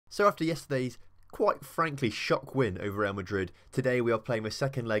So after yesterday's quite frankly shock win over Real Madrid, today we are playing the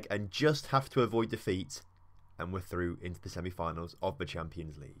second leg and just have to avoid defeat, and we're through into the semi-finals of the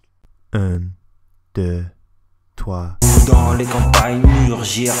Champions League. 1, 2, 3. Dans les campagnes,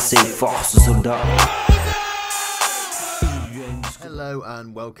 murgir ses forces, soldats. Hello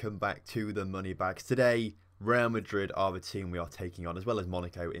and welcome back to the Money Bags. Today, Real Madrid are the team we are taking on, as well as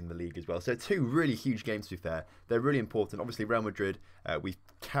Monaco in the league as well. So two really huge games, to be fair. They're really important. Obviously, Real Madrid, we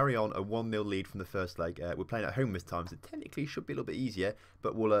carry on a 1-0 lead from the first leg. We're playing at home this time, so technically should be a little bit easier,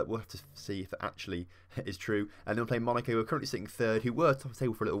 but we'll have to see if that actually is true. And then we're playing Monaco, who are currently sitting third, who were top of the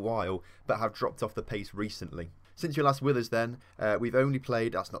table for a little while, but have dropped off the pace recently. Since you're last with us then, we've only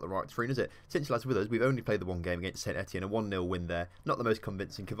played, that's not the right screen, is it? Since you're last with us, we've only played the one game against Saint Etienne, a 1-0 win there. Not the most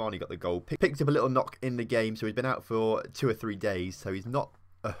convincing. Cavani got the goal. Picked up a little knock in the game, so he's been out for 2 or 3 days, so he's not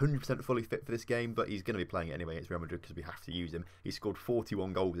 100% fully fit for this game, but he's going to be playing it anyway against Real Madrid because we have to use him. He's scored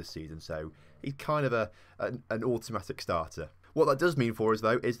 41 goals this season, so he's kind of an automatic starter. What that does mean for us,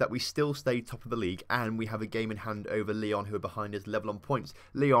 though, is that we still stay top of the league, and we have a game in hand over Lyon, who are behind us, level on points.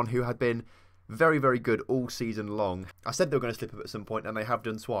 Lyon, who had been very, very good all season long. I said they were going to slip up at some point, and they have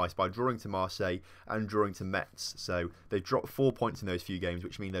done twice by drawing to Marseille and drawing to Metz. So they've dropped 4 points in those few games,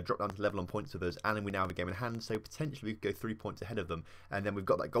 which mean they've dropped down to level on points with us, and then we now have a game in hand, so potentially we could go 3 points ahead of them. And then we've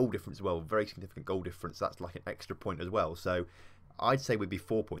got that goal difference as well, very significant goal difference. That's like an extra point as well. So I'd say we'd be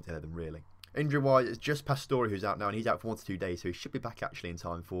 4 points ahead of them, really. Injury-wise, it's just Pastore who's out now, and he's out for 1 to 2 days, so he should be back actually in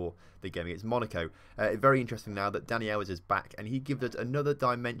time for the game against Monaco. Very interesting now that Dani Alves is back, and he gives us another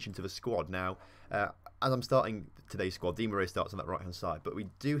dimension to the squad. Now, as I'm starting today's squad, Di Maria starts on that right-hand side, but we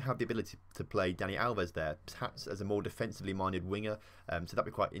do have the ability to play Dani Alves there, perhaps as a more defensively minded winger, so that'd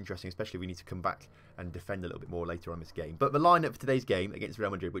be quite interesting, especially if we need to come back and defend a little bit more later on this game. But the lineup for today's game against Real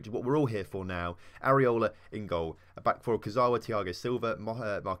Madrid, which is what we're all here for now: Areola in goal, a back four: Kazawa, Thiago Silva,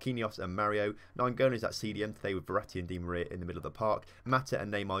 Marquinhos and Mario. Nainggolan's at CDM today with Verratti and Di Maria in the middle of the park, Mata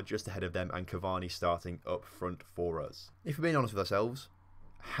and Neymar just ahead of them, and Cavani starting up front for us. If we're being honest with ourselves,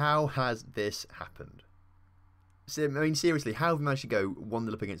 how has this happened? So, I mean, seriously, how have we managed to go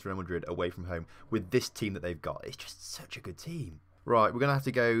 1-0 up against Real Madrid away from home with this team that they've got? It's just such a good team. Right, we're going to have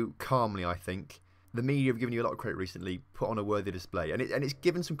to go calmly, I think. The media have given you a lot of credit recently, put on a worthy display, and it's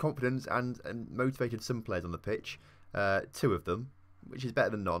given some confidence and motivated some players on the pitch. 2 of them, which is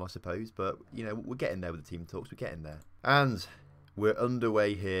better than none, I suppose, but, you know, we're getting there with the team talks, we're getting there. And we're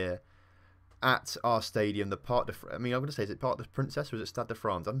underway here at our stadium, the Parc de France. I mean, I'm going to say, is it Parc de Princess or is it Stade de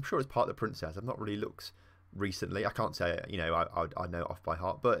France? I'm sure it's Parc de Princess. I've not really looked recently. I can't say, you know, I know it off by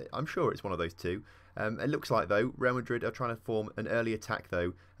heart, but I'm sure it's one of those two. It looks like, though, Real Madrid are trying to form an early attack,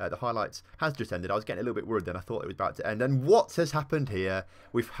 though. The highlights has just ended. I was getting a little bit worried then. I thought it was about to end. And what has happened here?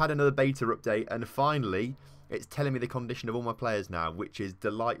 We've had another beta update, and finally, it's telling me the condition of all my players now, which is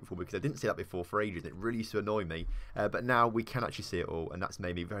delightful because I didn't see that before for ages. It really used to annoy me. But now we can actually see it all, and that's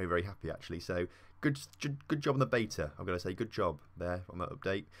made me very, very happy, actually. So good job on the beta. I'm going to say good job there on that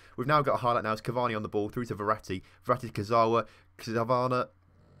update. We've now got a highlight now. It's Cavani on the ball through to Verratti. Verratti to Kazawa. Kazavana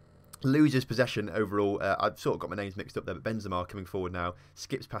loses possession overall. I've sort of got my names mixed up there, but Benzema coming forward now.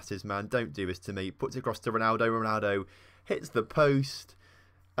 Skips past his man. Don't do this to me. Puts it across to Ronaldo. Ronaldo hits the post.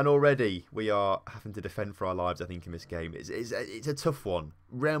 And already we are having to defend for our lives, I think, in this game. It's a tough one.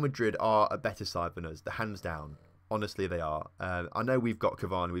 Real Madrid are a better side than us, the hands down. Honestly, they are. I know we've got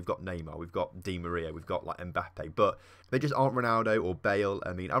Cavani, we've got Neymar, we've got Di Maria, we've got like Mbappe, but they just aren't Ronaldo or Bale.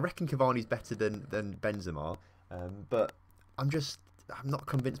 I mean, I reckon Cavani's better than Benzema, but I'm not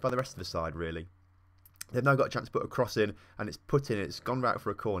convinced by the rest of the side, really. They've now got a chance to put a cross in, and it's put in, it's gone right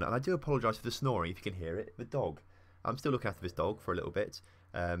for a corner. And I do apologise for the snoring, if you can hear it. The dog. I'm still looking after this dog for a little bit.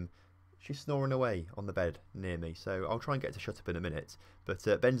 She's snoring away on the bed near me, so I'll try and get her to shut up in a minute. But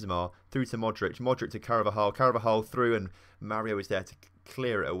Benzema through to Modric, Modric to Carvajal through, and Mario is there to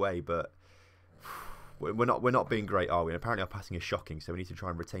clear it away. But we're not being great, are we? And apparently our passing is shocking, so we need to try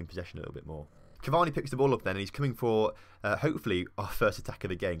and retain possession a little bit more. Cavani picks the ball up then, and he's coming for, hopefully, our first attack of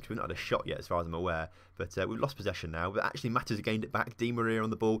the game, because we've not had a shot yet, as far as I'm aware. But we've lost possession now, but actually Matters gained it back. Di Maria on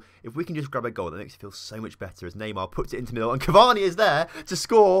the ball. If we can just grab a goal, that makes it feel so much better, as Neymar puts it into middle, and Cavani is there to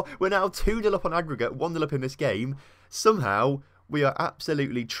score. We're now 2-0 up on aggregate, 1-0 up in this game. Somehow, we are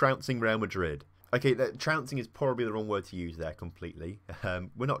absolutely trouncing Real Madrid. Okay, trouncing is probably the wrong word to use there completely.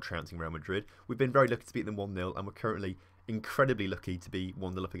 We're not trouncing Real Madrid. We've been very lucky to beat them 1-0, and we're currently incredibly lucky to be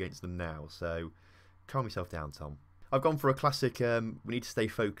 1-0 up against them now. So calm yourself down, Tom. I've gone for a classic, we need to stay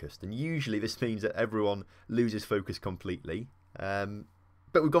focused. And usually this means that everyone loses focus completely.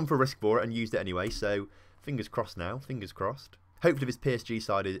 But we've gone for a risk for it and used it anyway. So fingers crossed now, fingers crossed. Hopefully this PSG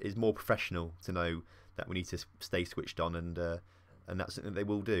side is more professional to know that we need to stay switched on and and that's something they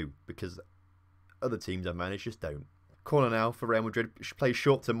will do because other teams I've managed just don't. Corner now for Real Madrid, plays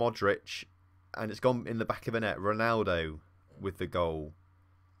short to Modric, and it's gone in the back of the net. Ronaldo with the goal.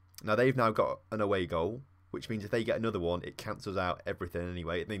 Now they've now got an away goal, which means if they get another one, it cancels out everything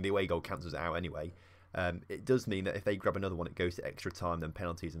anyway. I mean, the away goal cancels it out anyway. It does mean that if they grab another one, it goes to extra time, then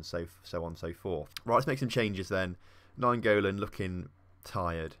penalties, and so on and so forth. Right, let's make some changes then. Nainggolan looking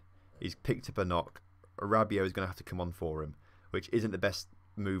tired. He's picked up a knock. Rabiot is going to have to come on for him, which isn't the best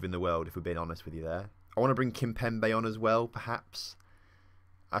move in the world, if we're being honest with you there. I want to bring Kimpembe on as well, perhaps.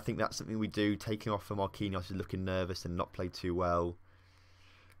 I think that's something we do. Taking off for Marquinhos is looking nervous and not played too well.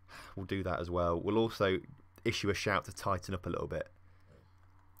 We'll do that as well. We'll also issue a shout to tighten up a little bit.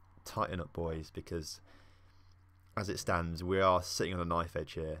 Tighten up, boys, because as it stands, we are sitting on a knife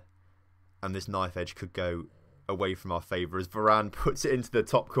edge here. And this knife edge could go away from our favour as Varane puts it into the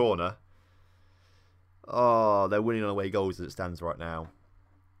top corner. Oh, they're winning on away goals as it stands right now.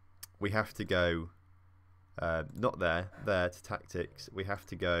 We have to go, not there to tactics. We have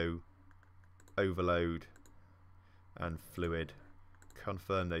to go overload and fluid.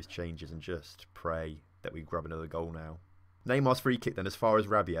 Confirm those changes and just pray that we grab another goal now. Neymar's free kick then as far as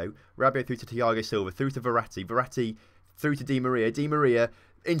Rabiot. Rabiot through to Thiago Silva, through to Verratti. Verratti through to Di Maria. Di Maria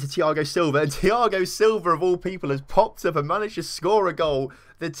into Thiago Silva. And Thiago Silva, of all people, has popped up and managed to score a goal.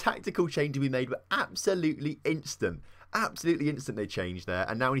 The tactical changes we made were absolutely instant. Absolutely instant they changed there.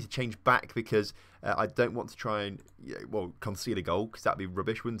 And now we need to change back because I don't want to try and, concede a goal because that'd be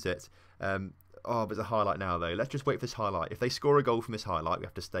rubbish, wouldn't it? But it's a highlight now, though. Let's just wait for this highlight. If they score a goal from this highlight, we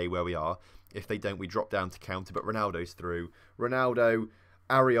have to stay where we are. If they don't, we drop down to counter. But Ronaldo's through. Ronaldo,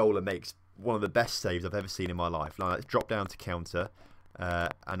 Areola makes one of the best saves I've ever seen in my life. Now, let's drop down to counter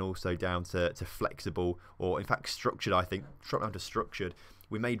and also down to flexible or, in fact, structured, I think. Drop down to structured.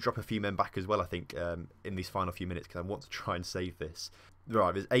 We may drop a few men back as well, I think, in these final few minutes because I want to try and save this.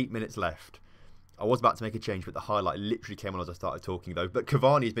 Right, there's 8 minutes left. I was about to make a change, but the highlight literally came on as I started talking, though. But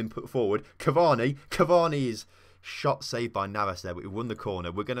Cavani has been put forward. Cavani's shot saved by Navas there, but we won the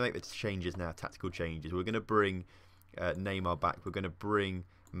corner. We're going to make the changes now, tactical changes. We're going to bring Neymar back. We're going to bring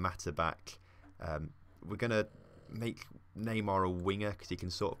Mata back. We're going to make Neymar a winger because he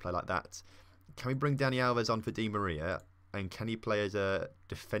can sort of play like that. Can we bring Dani Alves on for Di Maria? And can he play as a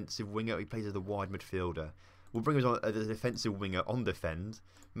defensive winger? He plays as a wide midfielder. We'll bring him on as a defensive winger on defend.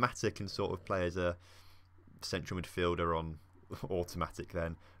 Mata can sort of play as a central midfielder on automatic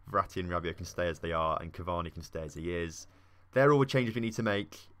then. Verratti and Rabiot can stay as they are, and Cavani can stay as he is. They're all the changes we need to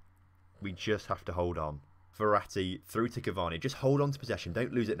make. We just have to hold on. Verratti through to Cavani. Just hold on to possession.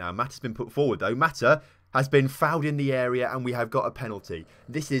 Don't lose it now. Mata's been put forward though. Mata has been fouled in the area and we have got a penalty.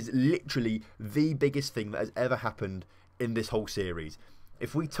 This is literally the biggest thing that has ever happened in this whole series.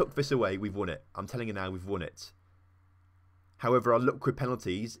 If we took this away, we've won it. I'm telling you now, we've won it. However, our luck with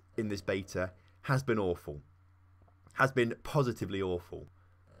penalties in this beta has been awful. Has been positively awful.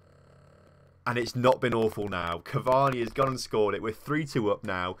 And it's not been awful now. Cavani has gone and scored it. We're 3-2 up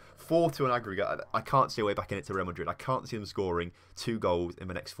now. 4-2 on aggregate. I can't see a way back in it to Real Madrid. I can't see them scoring 2 goals in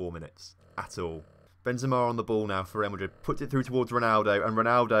the next 4 minutes. At all. Benzema on the ball now for Real Madrid. Puts it through towards Ronaldo. And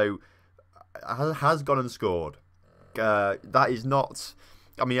Ronaldo has gone and scored. That is not...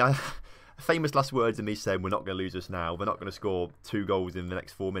 I mean, famous last words of me saying we're not going to lose this now. We're not going to score 2 goals in the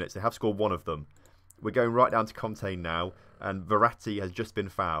next 4 minutes. They have scored 1 of them. We're going right down to Conte now. And Verratti has just been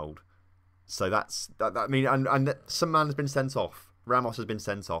fouled. So that's... I mean, and some man has been sent off. Ramos has been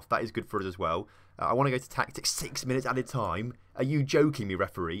sent off. That is good for us as well. I want to go to tactics 6 minutes at a time. Are you joking me,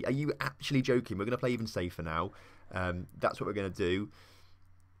 referee? Are you actually joking? We're going to play even safer now. That's what we're going to do.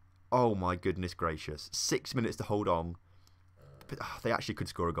 Oh my goodness gracious. 6 minutes to hold on. But, they actually could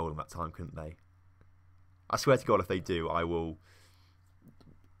score a goal in that time, couldn't they? I swear to God, if they do, I will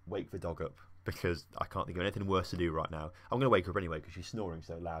wake the dog up. Because I can't think of anything worse to do right now. I'm going to wake her up anyway because she's snoring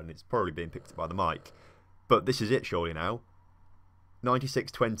so loud and it's probably being picked up by the mic. But this is it surely now.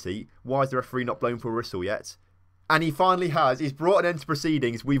 96-20. Why is the referee not blown for a whistle yet? And he finally has. He's brought an end to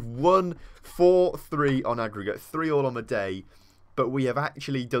proceedings. We've won 4-3 on aggregate. 3-all on the day. But we have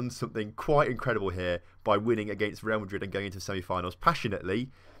actually done something quite incredible here by winning against Real Madrid and going into the semi-finals passionately.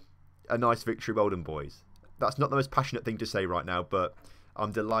 A nice victory. Well done, boys. That's not the most passionate thing to say right now, but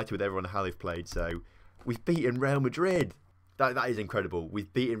I'm delighted with everyone and how they've played. So we've beaten Real Madrid. That is incredible.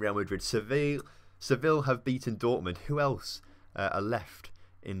 We've beaten Real Madrid. Seville have beaten Dortmund. Who else are left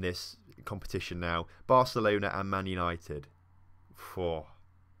in this competition now? Barcelona and Man United. Yeah,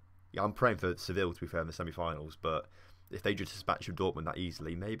 I'm praying for Seville to be fair in the semi-finals, but if they just dispatch Dortmund that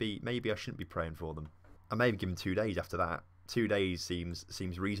easily, maybe I shouldn't be praying for them. I may even give them 2 days after that. 2 days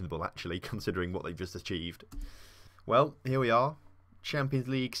seems reasonable actually, considering what they've just achieved. Well, here we are. Champions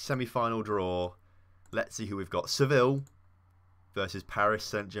League semi-final draw. Let's see who we've got. Seville versus Paris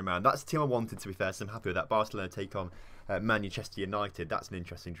Saint Germain. That's the team I wanted, to be fair, so I'm happy with that. Barcelona take on Manchester United. That's an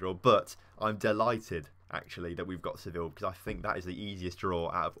interesting draw, but I'm delighted actually that we've got Seville, because I think that is the easiest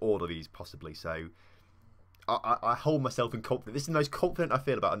draw out of all of these possibly. So I hold myself in confidence. This is the most confident I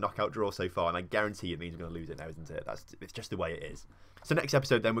feel about a knockout draw so far, and I guarantee it means we're going to lose it now, isn't it? It's just the way it is. So next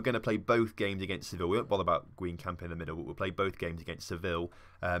episode then, we're going to play both games against Seville. We won't bother about Green Camp in the middle, but we'll play both games against Seville.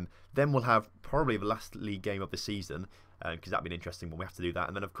 Then we'll have probably the last league game of the season, because that'll be an interesting one. We have to do that.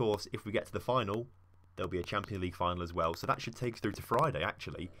 And then, of course, if we get to the final, there'll be a Champions League final as well. So that should take us through to Friday,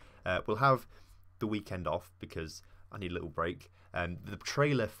 actually. We'll have the weekend off because I need a little break. The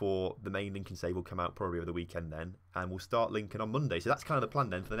trailer for the main Lincoln save will come out probably over the weekend then, and we'll start Lincoln on Monday. So that's kind of the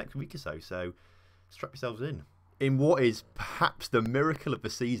plan then for the next week or so. So strap yourselves in. In what is perhaps the miracle of the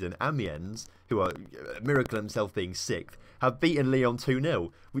season, Amiens, who are a miracle themselves being sixth, have beaten Lyon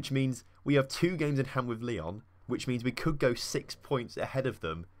 2-0, which means we have 2 games in hand with Lyon, which means we could go 6 points ahead of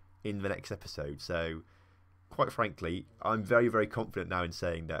them in the next episode. So, quite frankly, I'm very, very confident now in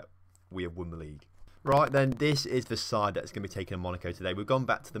saying that we have won the league. Right then, this is the side that's going to be taking on Monaco today. We've gone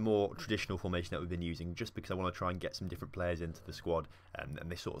back to the more traditional formation that we've been using, just because I want to try and get some different players into the squad, and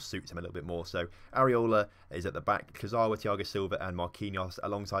this sort of suits him a little bit more. So Areola is at the back, Kazawa, Thiago Silva and Marquinhos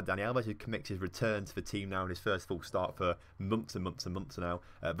alongside Dani Alves, who makes his return to the team now in his first full start for months and months and months now.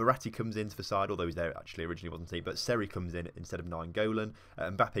 Verratti comes into the side, although he's there actually originally, wasn't he? But Seri comes in instead of Nainggolan.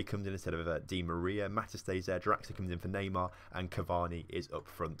 Mbappe comes in instead of Di Maria. Mata stays there. Draxler comes in for Neymar, and Cavani is up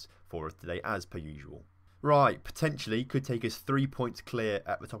front for us today, as per usual. Right, potentially could take us 3 points clear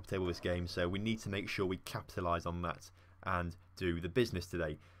at the top of the table this game, so we need to make sure we capitalise on that and do the business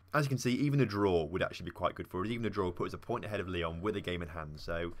today. As you can see, even a draw would actually be quite good for us. Even a draw would put us a point ahead of Lyon with a game in hand.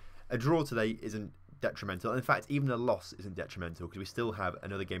 So a draw today isn't detrimental. In fact, even a loss isn't detrimental, because we still have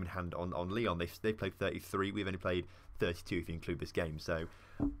another game in hand on Lyon. They've played 33. We've only played 32 if you include this game. So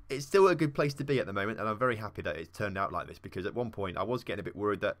it's still a good place to be at the moment, and I'm very happy that it's turned out like this, because at one point I was getting a bit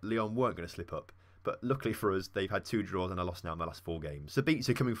worried that Lyon weren't going to slip up. But luckily for us, they've had 2 draws and a loss now in the last 4 games.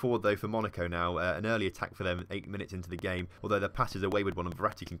 Sabitzer coming forward though for Monaco now. An early attack for them 8 minutes into the game. Although their pass is a wayward one, and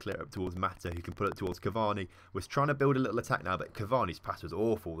Verratti can clear it up towards Mata, who can put it towards Cavani. Was trying to build a little attack now, but Cavani's pass was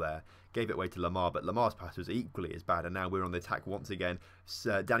awful there. Gave it away to Lamar, but Lamar's pass was equally as bad. And now we're on the attack once again.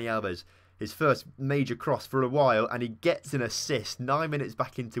 Dani Alves, his first major cross for a while, and he gets an assist 9 minutes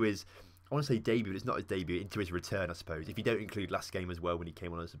back into his, I want to say debut, but it's not his debut, into his return, I suppose. If you don't include last game as well when he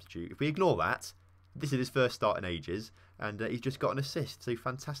came on as a substitute. If we ignore that, this is his first start in ages, and he's just got an assist. So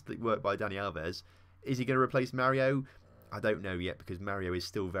fantastic work by Dani Alves. Is he going to replace Mario? I don't know yet, because Mario is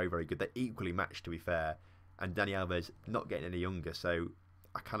still very, very good. They're equally matched, to be fair. And Dani Alves not getting any younger, so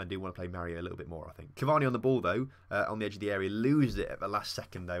I kind of do want to play Mario a little bit more, I think. Cavani on the ball, though, on the edge of the area. Loses it at the last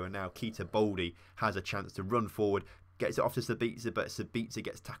second, though. And now Keita Baldi has a chance to run forward. Gets it off to Sabitzer, but Sabitzer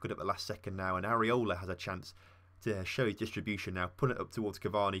gets tackled at the last second now. And Areola has a chance to show his distribution now, put it up towards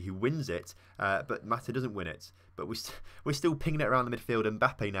Cavani, who wins it, but Mata doesn't win it. But we're still pinging it around the midfield.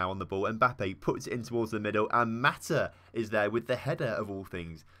 Mbappe now on the ball. Mbappe puts it in towards the middle, and Mata is there with the header of all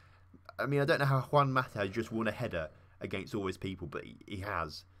things. I mean, I don't know how Juan Mata has just won a header against all his people, but he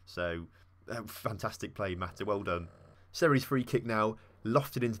has. So, fantastic play, Mata. Well done. Seri's free kick now,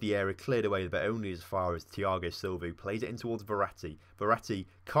 lofted into the area, cleared away, but only as far as Thiago Silva, who plays it in towards Verratti. Verratti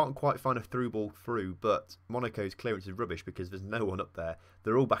can't quite find a through ball through, but Monaco's clearance is rubbish because there's no one up there.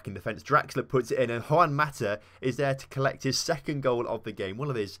 They're all back in defence. Draxler puts it in, and Juan Mata is there to collect his second goal of the game. One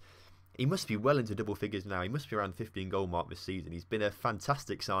of his, he must be well into double figures now. He must be around the 15 goal mark this season. He's been a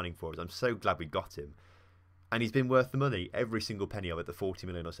fantastic signing for us. I'm so glad we got him. And he's been worth the money, every single penny of it, the 40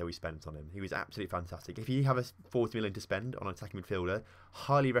 million or so we spent on him. He was absolutely fantastic. If you have a 40 million to spend on an attacking midfielder,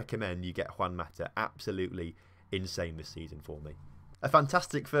 highly recommend you get Juan Mata. Absolutely insane this season for me. A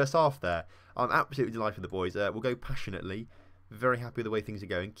fantastic first half there. I'm absolutely delighted with the boys. We'll go passionately. Very happy with the way things are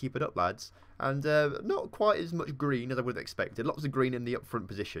going. Keep it up, lads. And not quite as much green as I would have expected. Lots of green in the up front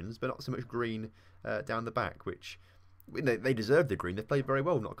positions, but not so much green down the back, which they deserve the green. They've played very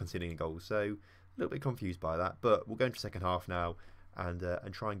well, not conceding a goal. So a little bit confused by that, but we'll go into the second half now and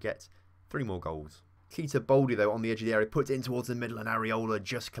try and get 3 more goals. Keita Baldi, though, on the edge of the area, puts it in towards the middle, and Areola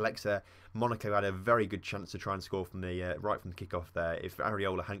just collects there. Monaco had a very good chance to try and score from the right from the kickoff there. If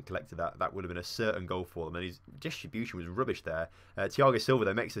Areola hadn't collected that, that would have been a certain goal for them, and his distribution was rubbish there. Thiago Silva,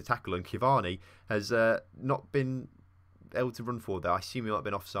 though, makes the tackle, and Cavani has not been able to run forward there. I assume he might have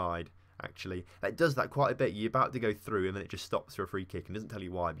been offside. Actually, it does that quite a bit. You're about to go through and then it just stops for a free kick and doesn't tell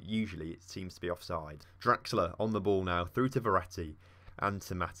you why, but usually it seems to be offside. Draxler on the ball now, through to Verratti. and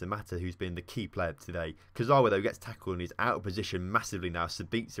to Mata, who's been the key player today. Kazawa, though, gets tackled and he's out of position massively now.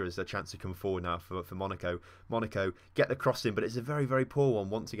 Sabitzer has a chance to come forward now for Monaco. Monaco get the cross in, but it's a very, very poor one.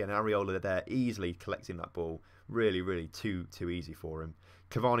 Once again, Areola there easily collecting that ball. Really, really too easy for him.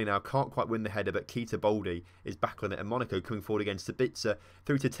 Cavani now can't quite win the header, but Keita Baldi is back on it, and Monaco coming forward against Sabitzer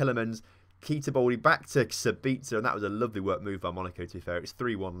through to Tillemans. Keita Baldi back to Sabitzer, and that was a lovely work move by Monaco, to be fair. It's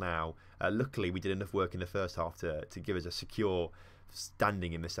 3-1 now. Luckily, we did enough work in the first half to give us a secure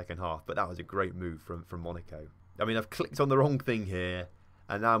standing in the second half, but that was a great move from Monaco. I mean, I've clicked on the wrong thing here,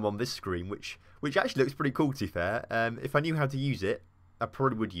 and now I'm on this screen, which actually looks pretty cool, to be fair. If I knew how to use it, I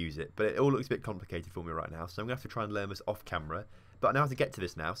probably would use it, but it all looks a bit complicated for me right now, so I'm going to have to try and learn this off camera. But I know how to get to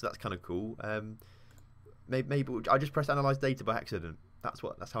this now, so that's kind of cool. Maybe I just pressed analyze data by accident.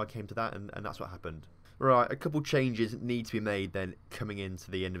 That's how I came to that, and that's what happened. Right, a couple changes need to be made then coming into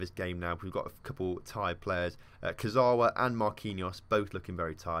the end of this game now. We've got a couple tired players. Kazawa and Marquinhos both looking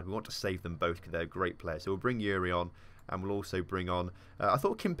very tired. We want to save them both because they're great players. So we'll bring Yuri on, and we'll also bring on... I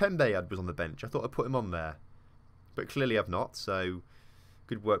thought Kimpembe was on the bench. I thought I'd put him on there. But clearly I've not, so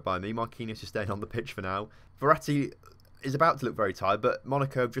good work by me. Marquinhos is staying on the pitch for now. Verratti is about to look very tired, but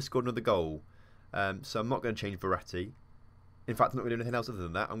Monaco have just scored another goal. So I'm not going to change Verratti. In fact, I'm not going to do anything else other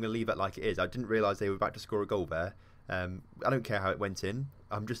than that. I'm going to leave it like it is. I didn't realise they were about to score a goal there. I don't care how it went in.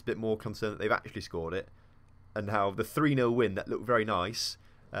 I'm just a bit more concerned that they've actually scored it. And how the 3-0 win that looked very nice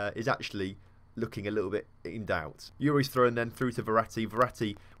is actually looking a little bit in doubt. Yuri's thrown then through to Verratti.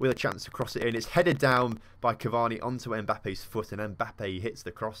 Verratti with a chance to cross it in. It's headed down by Cavani onto Mbappe's foot, and Mbappe hits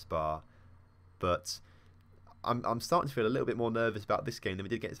the crossbar. But I'm starting to feel a little bit more nervous about this game than we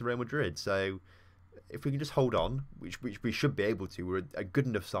did against Real Madrid. So if we can just hold on, which we should be able to, we're a good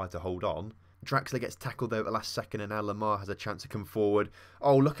enough side to hold on. Draxler gets tackled there at the last second, and now Lamar has a chance to come forward.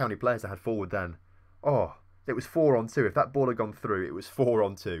 Oh, look how many players they had forward then. Oh, it was 4-on-2. If that ball had gone through, it was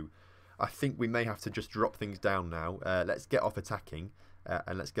 4-on-2. I think we may have to just drop things down now. Let's get off attacking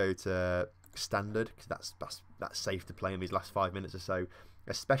and let's go to standard, because that's safe to play in these last 5 minutes or so.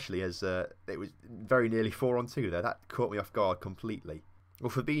 Especially as it was very nearly 4-on-2 there. That caught me off guard completely. Well,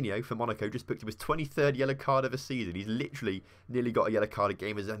 Fabinho for Monaco just picked up his 23rd yellow card of the season. He's literally nearly got a yellow card a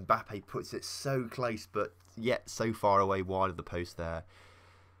game as Mbappe puts it so close, but yet so far away wide of the post there.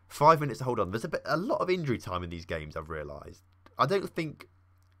 5 minutes to hold on. There's a lot of injury time in these games, I've realised. I don't think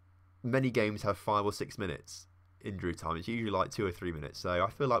many games have 5 or 6 minutes injury time. It's usually like 2 or 3 minutes. So I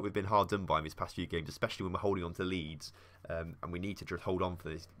feel like we've been hard done by in these past few games, especially when we're holding on to leads. And we need to just hold on for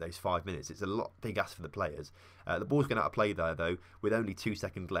those 5 minutes. It's a lot big ask for the players. The ball's going out of play there, though, with only 2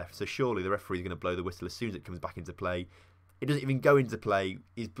 seconds left. So surely the referee's going to blow the whistle as soon as it comes back into play. It doesn't even go into play.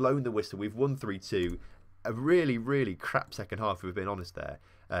 He's blown the whistle. We've won 3-2. A really, really crap second half, if we've been honest there.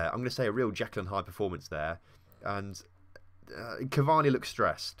 I'm going to say a real Jekyll and Hyde performance there. And Cavani looks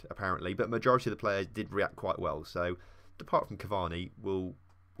stressed, apparently, but majority of the players did react quite well. So apart from Cavani, we'll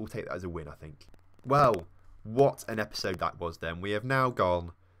take that as a win, I think. Well, what an episode that was then. We have now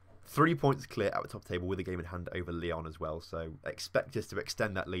gone 3 points clear at the top table with a game in hand over Lyon as well. So expect us to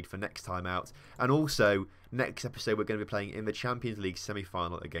extend that lead for next time out. And also, next episode we're going to be playing in the Champions League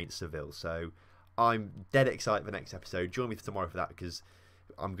semi-final against Seville. So I'm dead excited for the next episode. Join me for tomorrow for that, because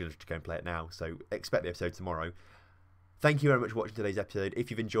I'm going to go and play it now. So expect the episode tomorrow. Thank you very much for watching today's episode. If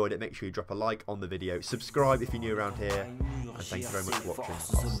you've enjoyed it, make sure you drop a like on the video. Subscribe if you're new around here. And thank you very much for watching.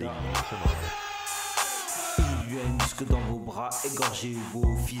 I'll see you tomorrow. Il y a un muscle dans vos bras, égorgez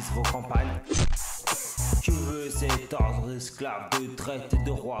vos fils, vos campagnes. Que veut cet ordre esclave de traite et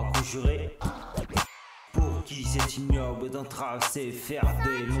de roi conjuré? Pour qui cet ignoble d'entrave c'est faire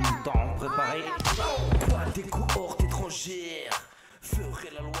des longtemps préparés? Quoi des cohortes étrangères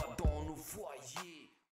feraient la loi dans nos foyers?